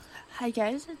Hi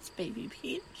guys, it's Baby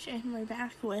Peach, and we're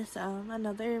back with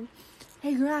another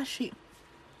Higurashi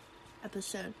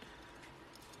episode.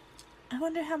 I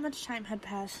wonder how much time had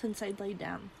passed since I'd laid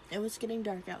down. It was getting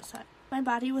dark outside. My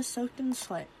body was soaked in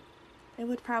sweat. It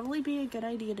would probably be a good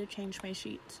idea to change my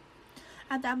sheets.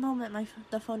 At that moment,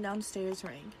 the phone downstairs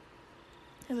rang.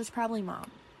 It was probably Mom.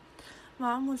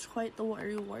 Mom was quite the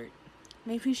worrywart.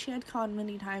 Maybe she had called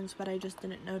many times, but I just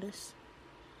didn't notice.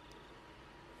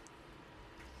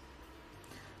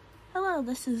 Hello,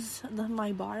 this is the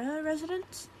Maibara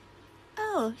residence?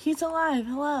 Oh, he's alive.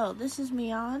 Hello, this is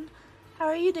Mion. How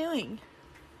are you doing?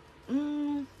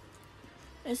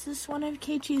 Is this one of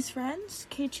Keiichi's friends?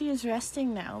 Keiichi is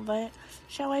resting now, but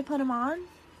shall I put him on?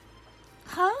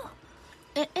 Huh?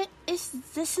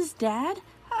 This his dad?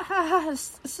 Ha ha ha,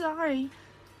 sorry.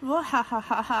 Wah ha ha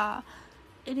ha ha.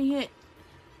 Idiot,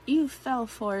 you fell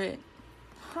for it.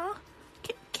 Huh?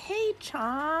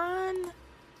 Kei-chan?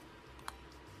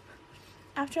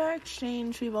 After our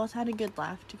exchange, we both had a good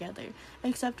laugh together,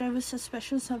 except I was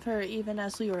suspicious of her even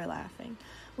as we were laughing.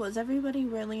 Was everybody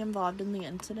really involved in the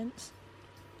incidents?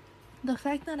 The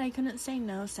fact that I couldn't say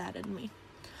no saddened me.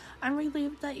 I'm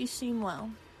relieved that you seem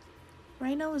well.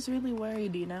 Reina was really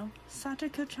worried, you know.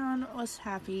 Satoko-chan was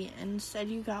happy and said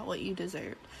you got what you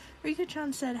deserved.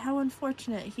 Rika-chan said how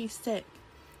unfortunate he's sick.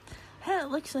 Hey, it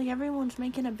looks like everyone's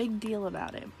making a big deal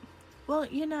about it. Well,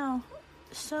 you know,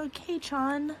 so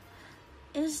Kei-chan,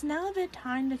 is now a bit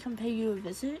time to come pay you a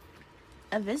visit?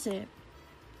 A visit?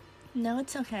 No,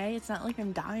 it's okay. It's not like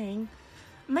I'm dying.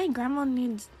 My grandma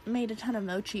made a ton of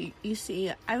mochi, you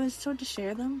see. I was told to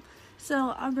share them,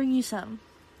 so I'll bring you some.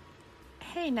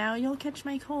 Hey now, you'll catch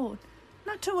my cold.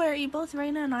 Not to worry, both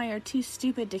Reina and I are too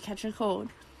stupid to catch a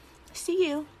cold. See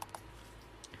you.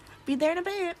 Be there in a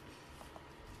bit.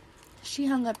 She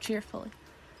hung up cheerfully.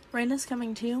 Reina's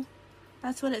coming too?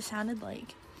 That's what it sounded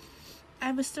like. I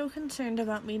was still concerned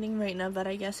about meeting Reina, but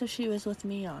I guess if she was with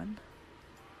Mion.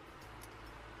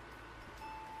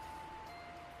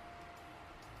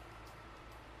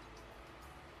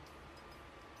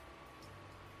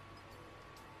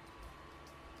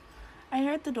 I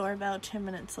heard the doorbell 10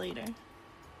 minutes later.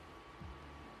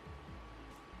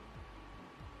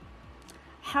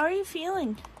 How are you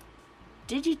feeling?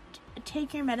 Did you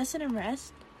take your medicine and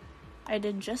rest? I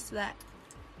did just that.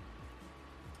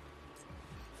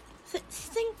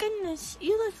 Thank goodness,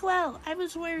 you look well. I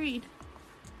was worried.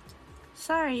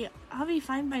 Sorry, I'll be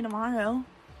fine by tomorrow.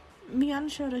 Mion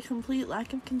showed a complete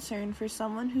lack of concern for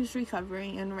someone who's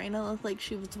recovering, and Reina looked like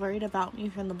she was worried about me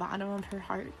from the bottom of her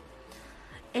heart.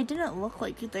 It didn't look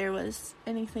like there was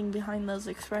anything behind those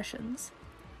expressions.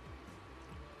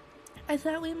 I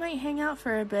thought we might hang out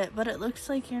for a bit, but it looks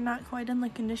like you're not quite in the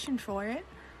condition for it.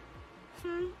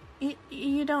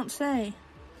 You don't say.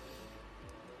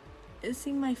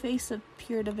 Seeing my face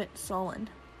appeared a bit sullen.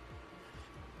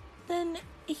 Then,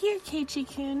 here,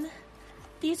 Keiichi-kun.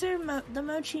 These are the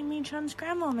mochi Michan's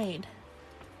grandma made.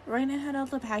 Reina had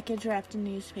out the package wrapped in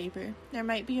newspaper. There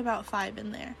might be about 5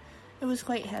 in there. It was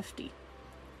quite hefty.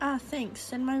 Ah, thanks.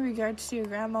 Send my regards to your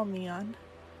grandma, Mion.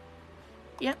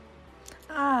 Yep.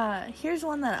 Ah, here's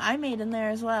one that I made in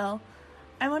there as well.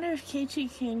 I wonder if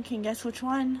Keiichi-kun can guess which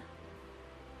one.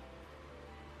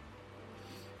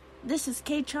 This is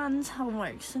Kei-chan's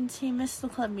homework. Since he missed the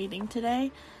club meeting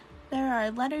today, there are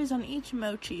letters on each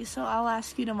mochi, so I'll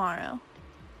ask you tomorrow.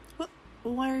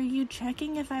 Were you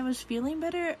checking if I was feeling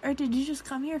better, or did you just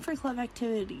come here for club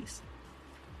activities?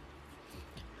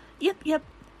 Yep.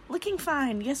 Looking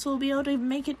fine. Guess we'll be able to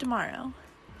make it tomorrow.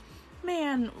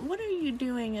 Man, what are you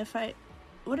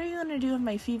gonna do if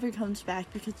my fever comes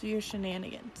back because of your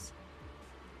shenanigans?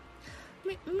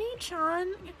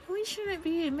 Me-chan, we shouldn't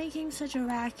be making such a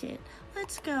racket.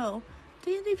 Let's go.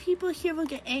 The other people here will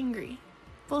get angry.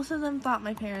 Both of them thought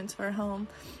my parents were home.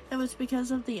 It was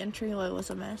because of the entryway was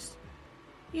a mess.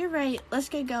 You're right. Let's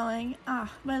get going.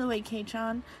 Ah, by the way,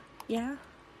 Kei-chan. Yeah?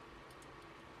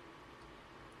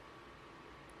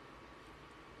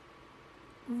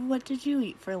 What did you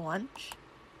eat for lunch?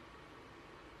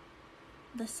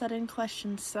 The sudden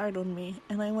question startled me,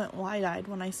 and I went wide-eyed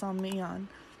when I saw Mion.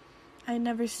 I had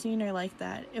never seen her like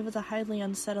that. It was a highly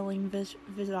unsettling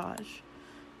visage.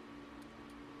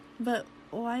 But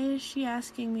why is she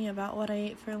asking me about what I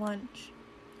ate for lunch?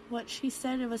 What she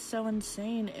said, it was so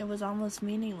insane, it was almost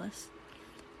meaningless.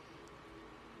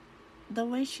 The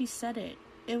way she said it,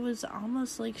 it was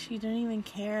almost like she didn't even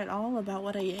care at all about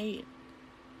what I ate.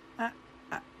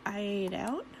 I ate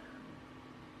out?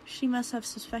 She must have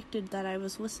suspected that I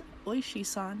was with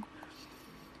Oishi-san.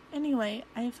 Anyway,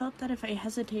 I felt that if I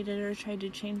hesitated or tried to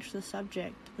change the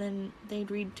subject, then they'd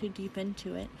read too deep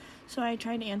into it, so I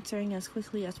tried answering as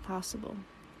quickly as possible.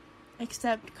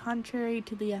 Except, contrary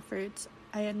to the efforts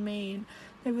I had made,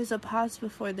 there was a pause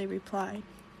before they replied.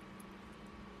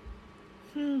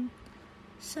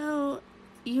 So,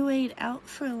 you ate out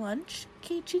for lunch,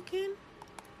 Keiichi-kun?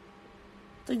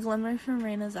 The glimmer from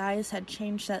Reina's eyes had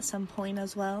changed at some point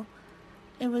as well.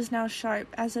 It was now sharp,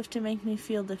 as if to make me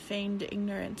feel the feigned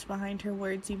ignorance behind her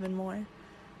words even more.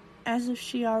 As if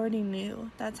she already knew.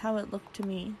 That's how it looked to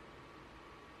me.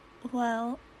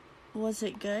 Well, was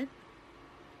it good?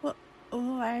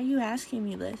 Why are you asking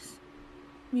me this?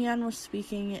 Mion was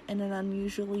speaking in an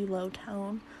unusually low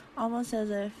tone, almost as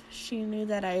if she knew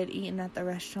that I had eaten at the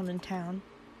restaurant in town.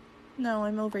 No,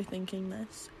 I'm overthinking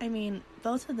this. I mean,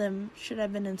 both of them should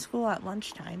have been in school at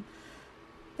lunchtime.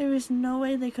 There was no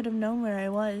way they could have known where I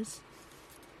was.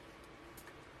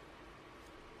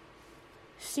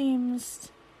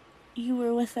 Seems you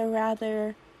were with a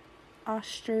rather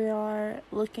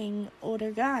austere-looking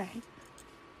older guy.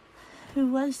 Who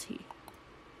was he?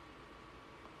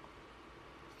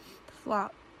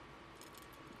 Flop.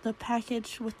 The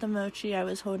package with the mochi I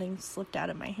was holding slipped out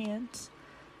of my hands.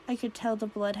 I could tell the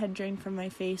blood had drained from my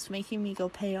face, making me go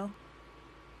pale.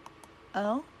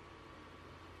 Oh?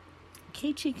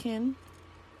 Keiichi-kun?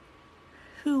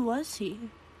 Who was he?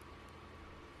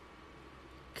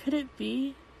 Could it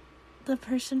be the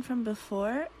person from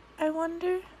before? I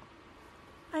wonder.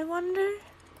 I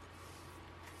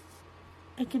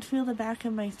could feel the back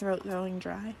of my throat going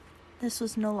dry. This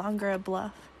was no longer a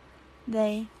bluff.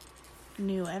 They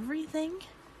knew everything?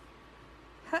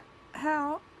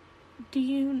 How do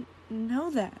you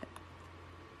know that?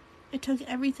 It took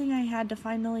everything I had to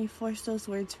finally force those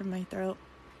words from my throat.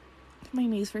 My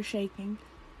knees were shaking.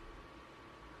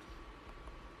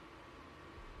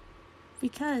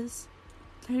 Because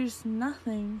there's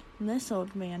nothing this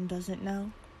old man doesn't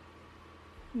know.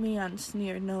 Mion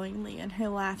sneered knowingly, and her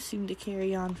laugh seemed to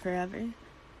carry on forever.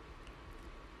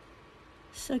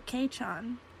 So,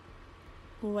 Kei-chan,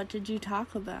 what did you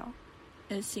talk about?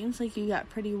 It seems like you got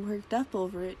pretty worked up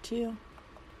over it, too.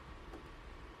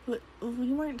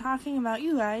 We weren't talking about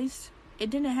you guys. It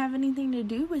didn't have anything to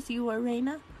do with you or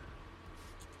Reina.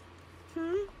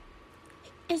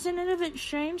 Isn't it a bit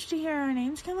strange to hear our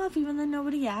names come up even though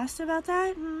nobody asked about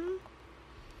that?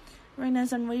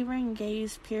 Reina's unwavering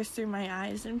gaze pierced through my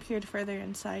eyes and peered further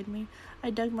inside me. I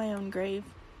dug my own grave.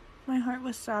 My heart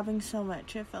was throbbing so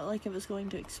much it felt like it was going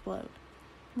to explode.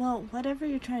 Well, whatever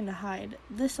you're trying to hide,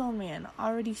 this old man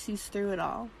already sees through it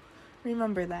all.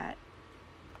 Remember that.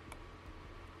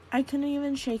 I couldn't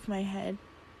even shake my head.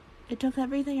 It took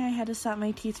everything I had to stop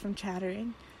my teeth from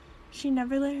chattering. She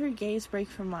never let her gaze break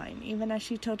from mine, even as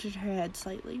she tilted her head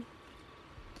slightly.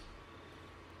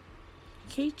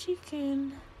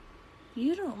 Keiichi-kun,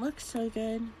 you don't look so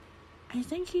good. I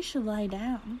think you should lie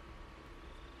down.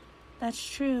 That's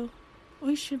true.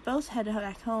 We should both head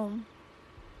back home.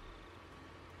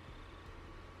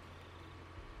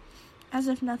 As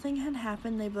if nothing had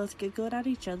happened, they both giggled at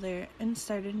each other and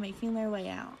started making their way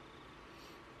out.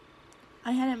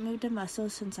 I hadn't moved a muscle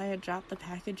since I had dropped the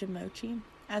package of mochi.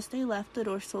 As they left, the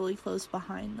door slowly closed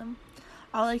behind them.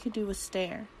 All I could do was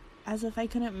stare, as if I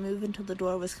couldn't move until the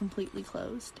door was completely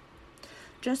closed.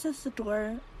 Just as the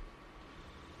door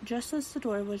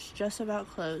was just about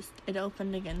closed, it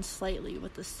opened again slightly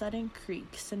with a sudden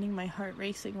creak, sending my heart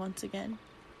racing once again.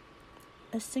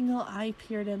 A single eye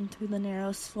peered in through the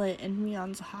narrow slit, and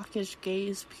Mion's hawkish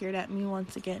gaze peered at me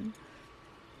once again.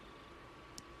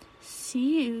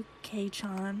 See you,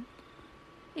 Kei-chan.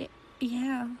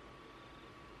 Yeah.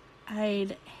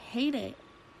 I'd hate it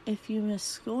if you miss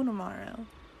school tomorrow.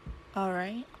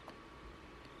 Alright?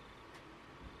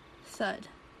 Thud.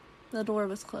 The door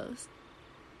was closed.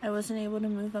 I wasn't able to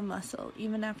move a muscle,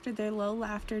 even after their low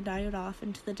laughter died off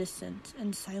into the distance,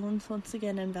 and silence once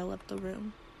again enveloped the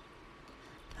room.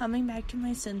 Coming back to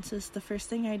my senses, the first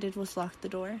thing I did was lock the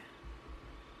door.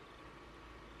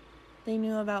 They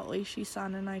knew about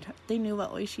Oishi-san and they knew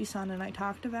what Oishi-san and I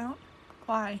talked about?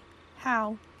 Why?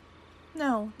 How?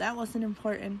 No, that wasn't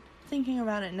important. Thinking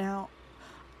about it now,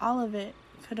 all of it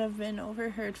could have been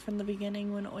overheard from the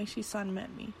beginning when Oishi-san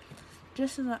met me.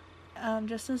 Just as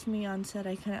Mion said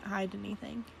I couldn't hide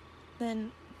anything.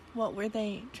 Then, what were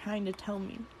they trying to tell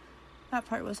me? That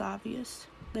part was obvious.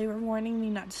 They were warning me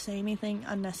not to say anything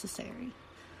unnecessary.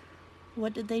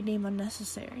 What did they deem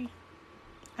unnecessary?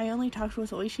 I only talked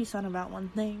with Oishi-san about one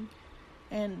thing,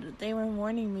 and they were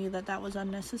warning me that that was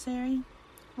unnecessary?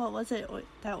 What was it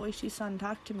that Oishi-san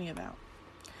talked to me about?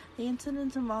 The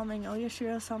incidents involving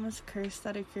Oyashiro-sama's curse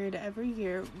that occurred every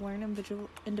year weren't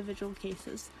individual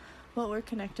cases, but were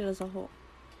connected as a whole,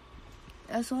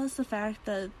 as well as the fact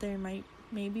that there may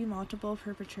be multiple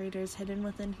perpetrators hidden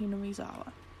within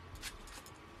Hinamizawa.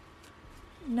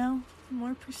 No,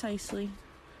 more precisely,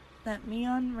 that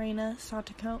Mion, Reina,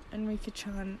 Satoko, and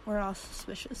Rika-chan were all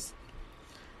suspicious.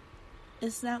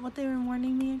 Is that what they were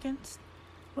warning me against?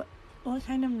 What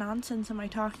kind of nonsense am I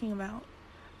talking about?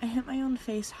 I hit my own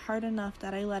face hard enough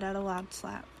that I let out a loud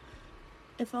slap.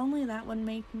 If only that would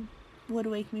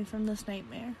wake me from this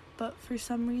nightmare, but for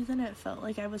some reason it felt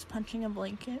like I was punching a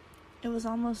blanket. It was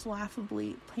almost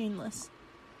laughably painless.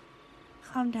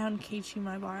 Calm down, Keiichi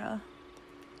Maibara.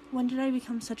 When did I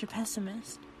become such a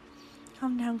pessimist?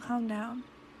 Calm down.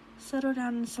 Settle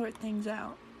down and sort things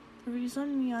out. The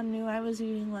reason Mion knew I was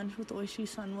eating lunch with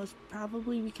Oishi-san was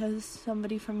probably because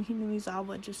somebody from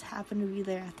Hinamizawa just happened to be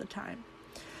there at the time.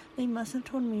 They must have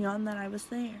told Mion that I was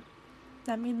there.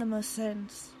 That made the most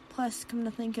sense. Plus, come to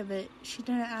think of it, she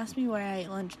didn't ask me where I ate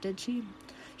lunch, did she?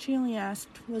 She only asked,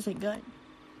 was it good?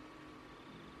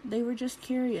 They were just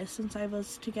curious since I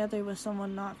was together with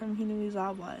someone not from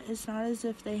Hinamizawa. It's not as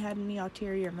if they had any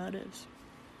ulterior motives.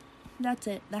 That's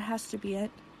it. That has to be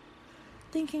it.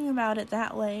 Thinking about it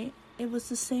that way, it was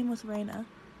the same with Reina.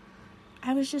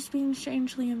 I was just being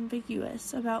strangely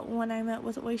ambiguous about when I met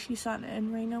with Oishi-san,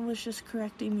 and Reina was just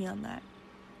correcting me on that.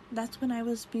 That's when I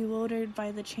was bewildered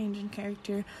by the change in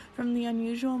character from the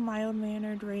unusual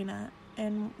mild-mannered Reina,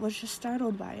 and was just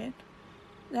startled by it.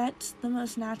 That's the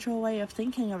most natural way of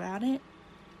thinking about it.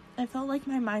 I felt like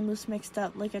my mind was mixed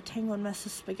up like a tangled mess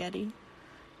of spaghetti.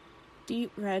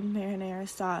 Deep red marinara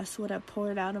sauce would have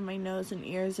poured out of my nose and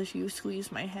ears if you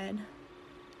squeezed my head.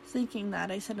 Thinking that,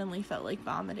 I suddenly felt like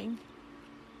vomiting.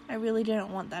 I really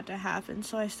didn't want that to happen,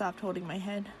 so I stopped holding my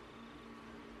head.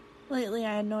 Lately,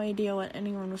 I had no idea what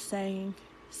anyone was saying.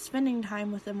 Spending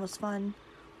time with them was fun.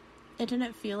 It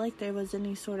didn't feel like there was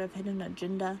any sort of hidden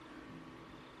agenda.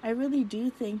 I really do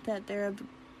think that they're a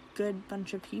good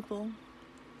bunch of people.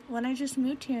 When I just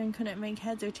moved here and couldn't make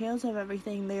heads or tails of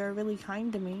everything, they were really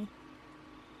kind to me.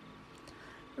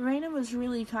 Reina was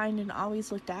really kind and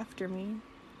always looked after me.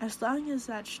 As long as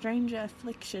that strange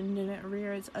affliction didn't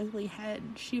rear its ugly head,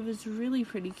 she was really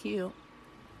pretty cute.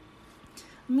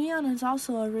 Mion is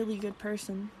also a really good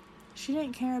person. She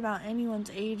didn't care about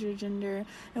anyone's age or gender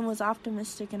and was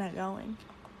optimistic and outgoing.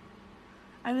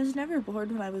 I was never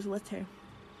bored when I was with her.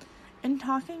 In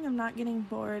talking of not getting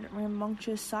bored,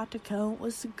 rambunctious Satoko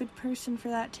was a good person for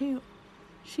that too.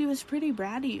 She was pretty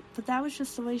bratty, but that was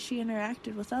just the way she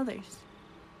interacted with others.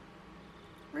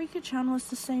 Rika-chan was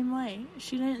the same way.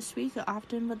 She didn't speak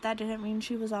often, but that didn't mean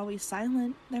she was always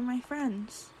silent. They're my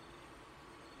friends.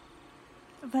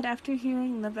 But after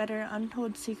hearing the better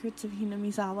untold secrets of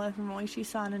Hinamizawa from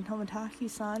Oishi-san and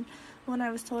Toмотaki-san, when I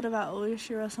was told about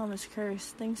Oyashiro-sama's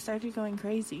curse, things started going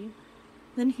crazy.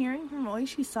 Then hearing from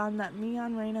Oishi-san that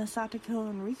Mion, Reina, Satoko,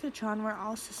 and Rika-chan were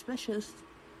all suspicious.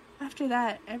 After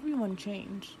that, everyone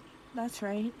changed. That's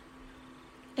right.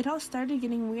 It all started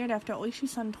getting weird after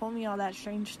Oishi-san told me all that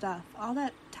strange stuff. All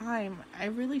that time, I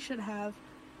really should have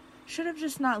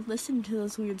just not listened to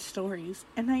those weird stories.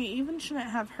 And I even shouldn't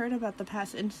have heard about the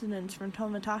past incidents from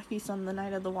Toмотaki-san the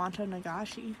night of the Wanto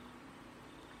Nagashi.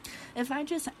 If I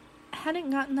just hadn't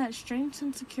gotten that strange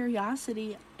sense of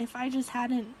curiosity, if I just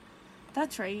hadn't...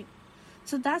 That's right.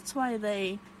 So that's why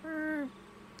they...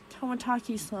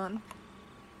 Toмотaki-san...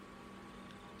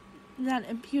 That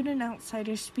impudent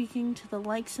outsider speaking to the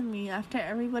likes of me after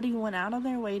everybody went out of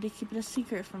their way to keep it a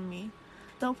secret from me.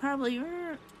 They'll probably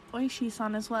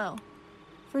Oishi-san as well,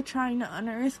 for trying to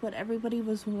unearth what everybody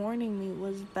was warning me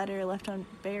was better left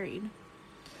unburied.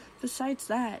 Besides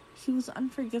that, he was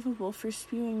unforgivable for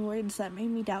spewing words that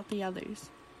made me doubt the others.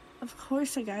 Of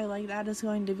course a guy like that is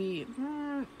going to be...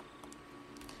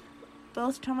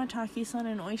 Both Toмотaki-san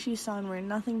and Oishi-san were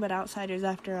nothing but outsiders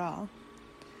after all.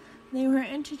 They were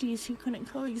entities who couldn't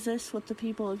coexist with the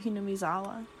people of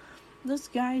Hinamizawa. Those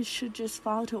guys should just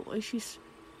fall to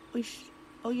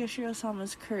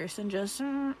Oyashiro-sama's curse and just...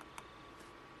 It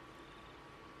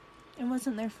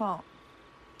wasn't their fault.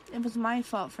 It was my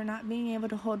fault for not being able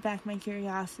to hold back my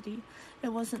curiosity.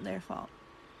 It wasn't their fault.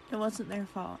 It wasn't their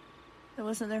fault. It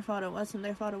wasn't their fault. It wasn't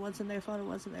their fault. It wasn't their fault. It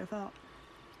wasn't their fault.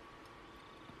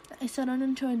 I settled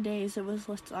into a daze. It was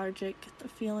lethargic, the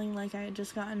feeling like I had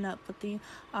just gotten up, but the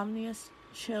ominous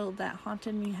chill that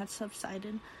haunted me had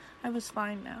subsided. I was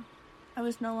fine now. I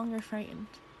was no longer frightened.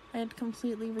 I had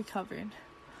completely recovered.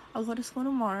 I'll go to school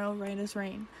tomorrow, right as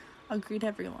rain. I'll greet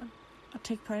everyone. I'll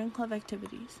take part in club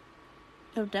activities.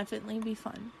 It'll definitely be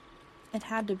fun. It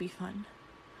had to be fun.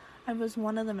 I was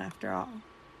one of them after all.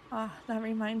 Ah, that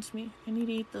reminds me. I need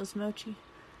to eat those mochi.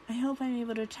 I hope I'm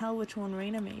able to tell which one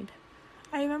Reina made.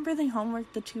 I remember the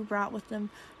homework the two brought with them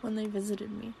when they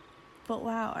visited me. But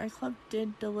wow, our club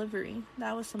did delivery.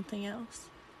 That was something else.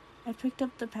 I picked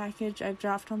up the package I've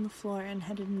dropped on the floor and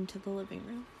headed into the living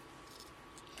room.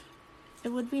 It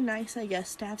would be nice, I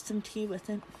guess, to have some tea with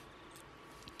it.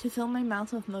 To fill my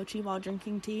mouth with mochi while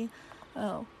drinking tea?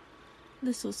 Oh,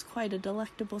 this was quite a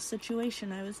delectable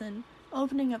situation I was in.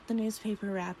 Opening up the newspaper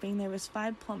wrapping, there was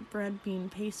 5 plump red bean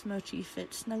paste mochi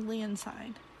fit snugly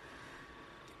inside.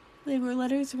 They were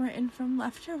letters written from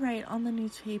left to right on the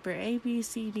newspaper, A, B,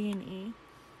 C, D, and E.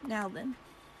 Now then.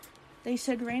 They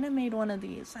said Reina made one of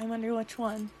these. I wonder which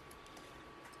one.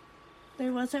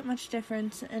 There wasn't much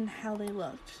difference in how they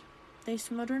looked. They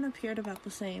smelled and appeared about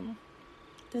the same.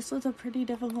 This was a pretty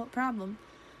difficult problem.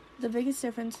 The biggest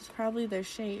difference was probably their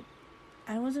shape.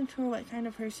 I wasn't sure what kind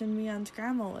of person Mion's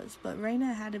grandma was, but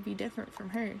Reina had to be different from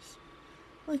hers.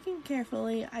 Looking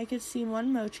carefully, I could see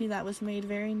one mochi that was made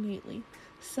very neatly.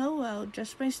 So well,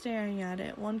 just by staring at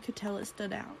it, one could tell it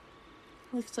stood out.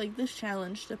 Looks like this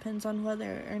challenge depends on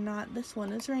whether or not this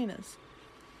one is Reina's.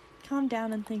 Calm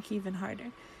down and think even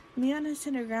harder. Miana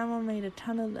said her grandma made a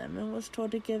ton of them and was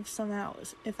told to give some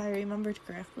out, if I remembered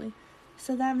correctly.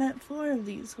 So that meant 4 of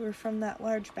these were from that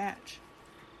large batch.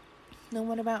 Then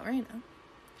what about Reina?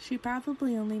 She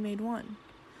probably only made 1.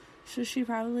 So she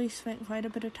probably spent quite a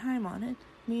bit of time on it,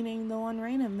 meaning the one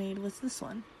Reina made was this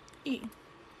one. E.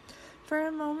 For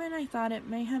a moment I thought it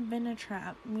may have been a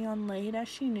trap Mion laid as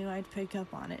she knew I'd pick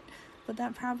up on it, but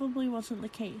that probably wasn't the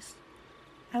case.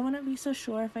 I wouldn't be so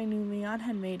sure if I knew Mion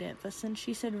had made it, but since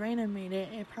she said Reina made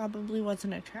it, it probably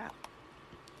wasn't a trap.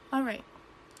 Alright,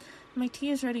 my tea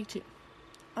is ready too.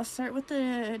 I'll start with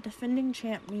the defending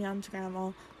champ, Mion's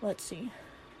grandma. Let's see.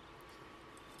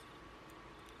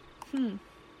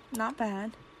 Not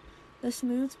bad. The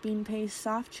smooth bean paste,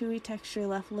 soft, chewy texture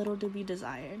left little to be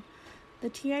desired. The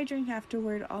tea I drank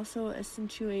afterward also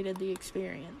accentuated the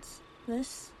experience.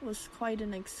 This was quite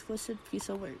an exquisite piece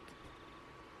of work.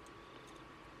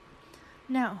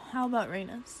 Now, how about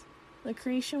Reina's? The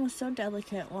creation was so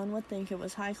delicate one would think it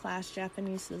was high-class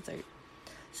Japanese dessert.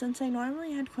 Since I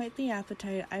normally had quite the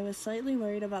appetite, I was slightly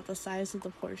worried about the size of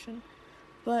the portion.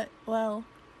 But, well,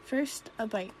 first, a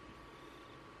bite.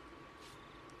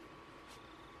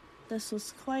 This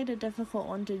was quite a difficult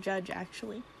one to judge,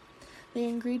 actually. The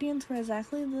ingredients were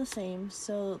exactly the same,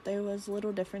 so there was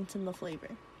little difference in the flavor.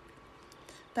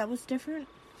 What was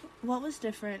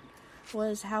different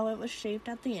was how it was shaped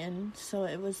at the end, so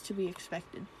it was to be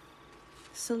expected.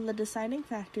 So the deciding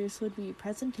factors would be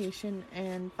presentation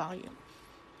and volume.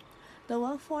 The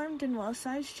well-formed and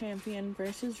well-sized champion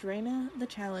versus Reina the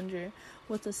challenger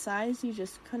with a size you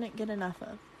just couldn't get enough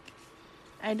of.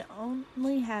 I'd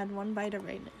only had 1 bite of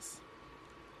Reina's.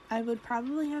 I would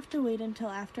probably have to wait until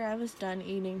after I was done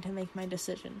eating to make my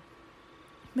decision.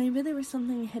 Maybe there was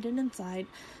something hidden inside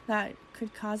that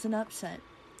could cause an upset.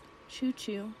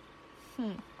 Choo-choo.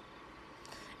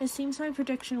 It seems my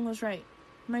prediction was right.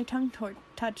 My tongue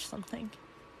touched something.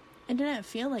 It didn't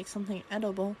feel like something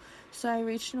edible, so I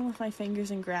reached in with my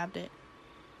fingers and grabbed it.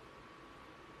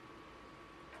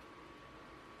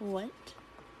 What?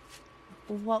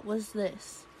 What was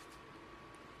this?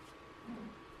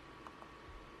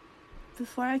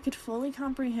 Before I could fully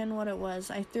comprehend what it was,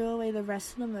 I threw away the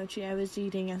rest of the mochi I was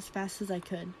eating as fast as I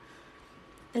could.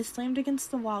 It slammed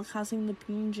against the wall, causing the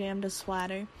bean jam to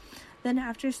splatter. Then,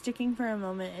 after sticking for a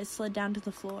moment, it slid down to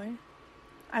the floor.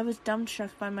 I was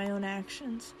dumbstruck by my own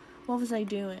actions. What was I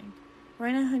doing?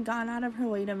 Reina had gone out of her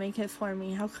way to make it for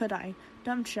me. How could I?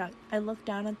 Dumbstruck, I looked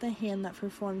down at the hand that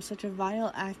performed such a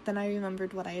vile act, then I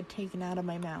remembered what I had taken out of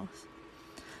my mouth.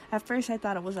 At first I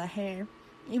thought it was a hair.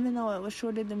 Even though it was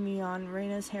shorter than Mion,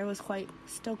 Reina's hair was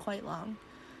still quite long.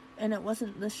 And it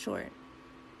wasn't this short.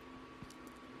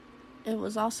 It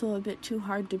was also a bit too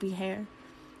hard to be hair.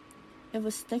 It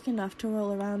was thick enough to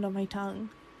roll around on my tongue.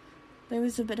 There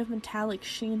was a bit of metallic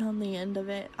sheen on the end of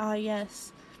it. Ah,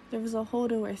 yes. There was a hole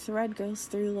to where thread goes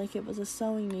through like it was a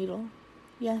sewing needle.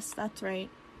 Yes, that's right.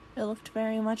 It looked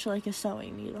very much like a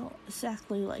sewing needle.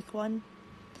 Exactly like one.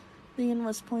 The end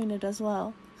was pointed as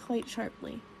well, quite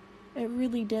sharply. It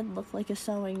really did look like a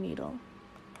sewing needle.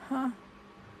 Huh.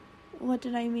 What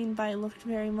did I mean by looked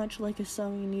very much like a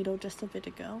sewing needle just a bit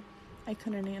ago? I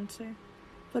couldn't answer.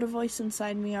 But a voice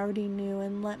inside me already knew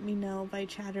and let me know by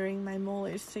chattering my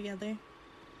molars together.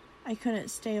 I couldn't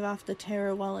stave off the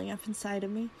terror welling up inside of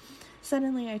me.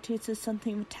 Suddenly I tasted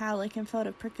something metallic and felt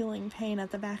a prickling pain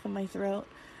at the back of my throat.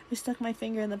 I stuck my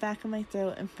finger in the back of my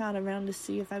throat and felt around to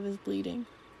see if I was bleeding.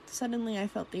 Suddenly I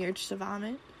felt the urge to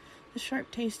vomit. The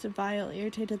sharp taste of bile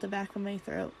irritated the back of my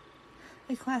throat.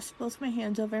 I clasped both my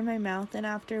hands over my mouth, and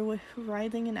after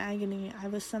writhing in agony, I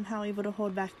was somehow able to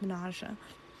hold back the nausea.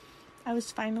 I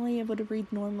was finally able to breathe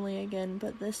normally again,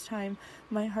 but this time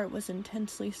my heart was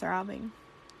intensely throbbing.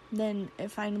 Then it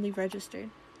finally registered.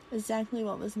 Exactly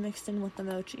what was mixed in with the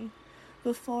mochi.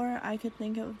 Before I could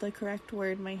think of the correct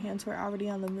word, my hands were already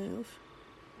on the move.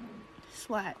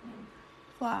 Swat.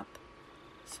 Flop.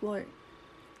 Swort.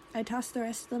 I tossed the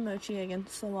rest of the mochi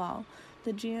against the wall.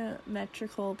 The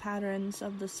geometrical patterns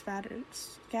of the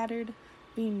scattered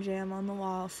bean jam on the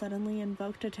wall suddenly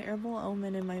invoked a terrible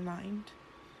omen in my mind.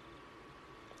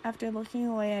 After looking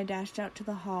away, I dashed out to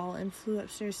the hall and flew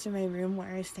upstairs to my room,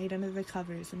 where I stayed under the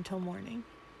covers until morning.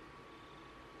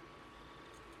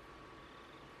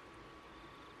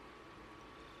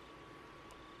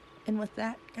 And with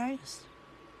that, guys,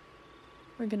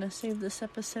 we're going to save this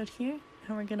episode here,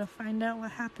 and we're going to find out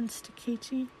what happens to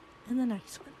Keiichi in the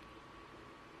next one.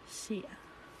 See ya.